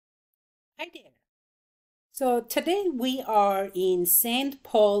Hi there. So today we are in St.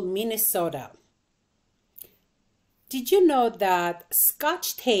 Paul, Minnesota. Did you know that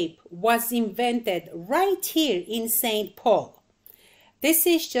Scotch tape was invented right here in St. Paul? This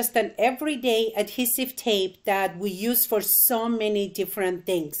is just an everyday adhesive tape that we use for so many different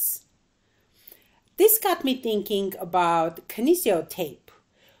things. This got me thinking about Kinesiotape,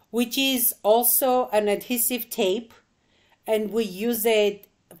 which is also an adhesive tape, and we use it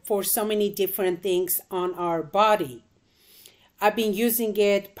for so many different things on our body. I've been using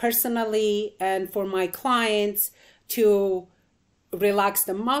it personally and for my clients to relax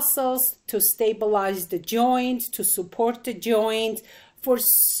the muscles, to stabilize the joint, to support the joint, for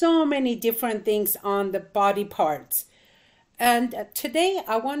so many different things on the body parts. And today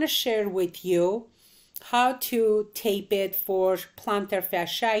I want to share with you how to tape it for plantar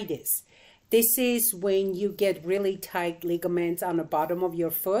fasciitis. This is when you get really tight ligaments on the bottom of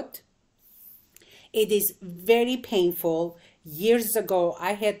your foot. It is very painful. Years ago,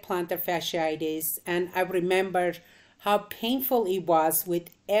 I had plantar fasciitis, and I remember how painful it was with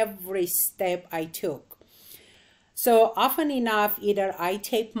every step I took. So often enough, either I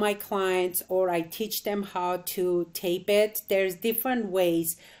tape my clients or I teach them how to tape it. There's different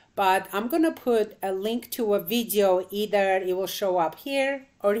ways, but I'm going to put a link to a video. Either it will show up here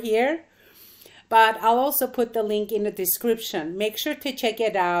or here. But I'll also put the link in the description. Make sure to check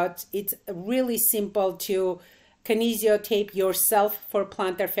it out. It's really simple to kinesiotape yourself for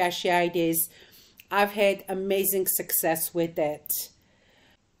plantar fasciitis. I've had amazing success with it.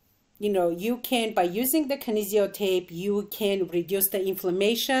 You know, you can, by using the kinesiotape, you can reduce the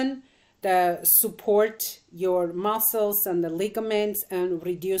inflammation, support your muscles and the ligaments, and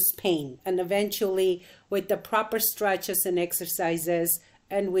reduce pain. And eventually, with the proper stretches and exercises,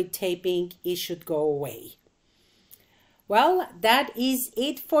 and with taping, it should go away. Well, that is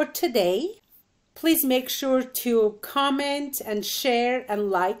it for today. Please make sure to comment and share and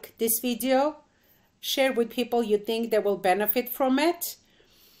like this video. Share with people you think they will benefit from it.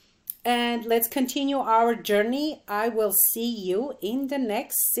 And let's continue our journey. I will see you in the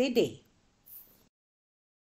next city.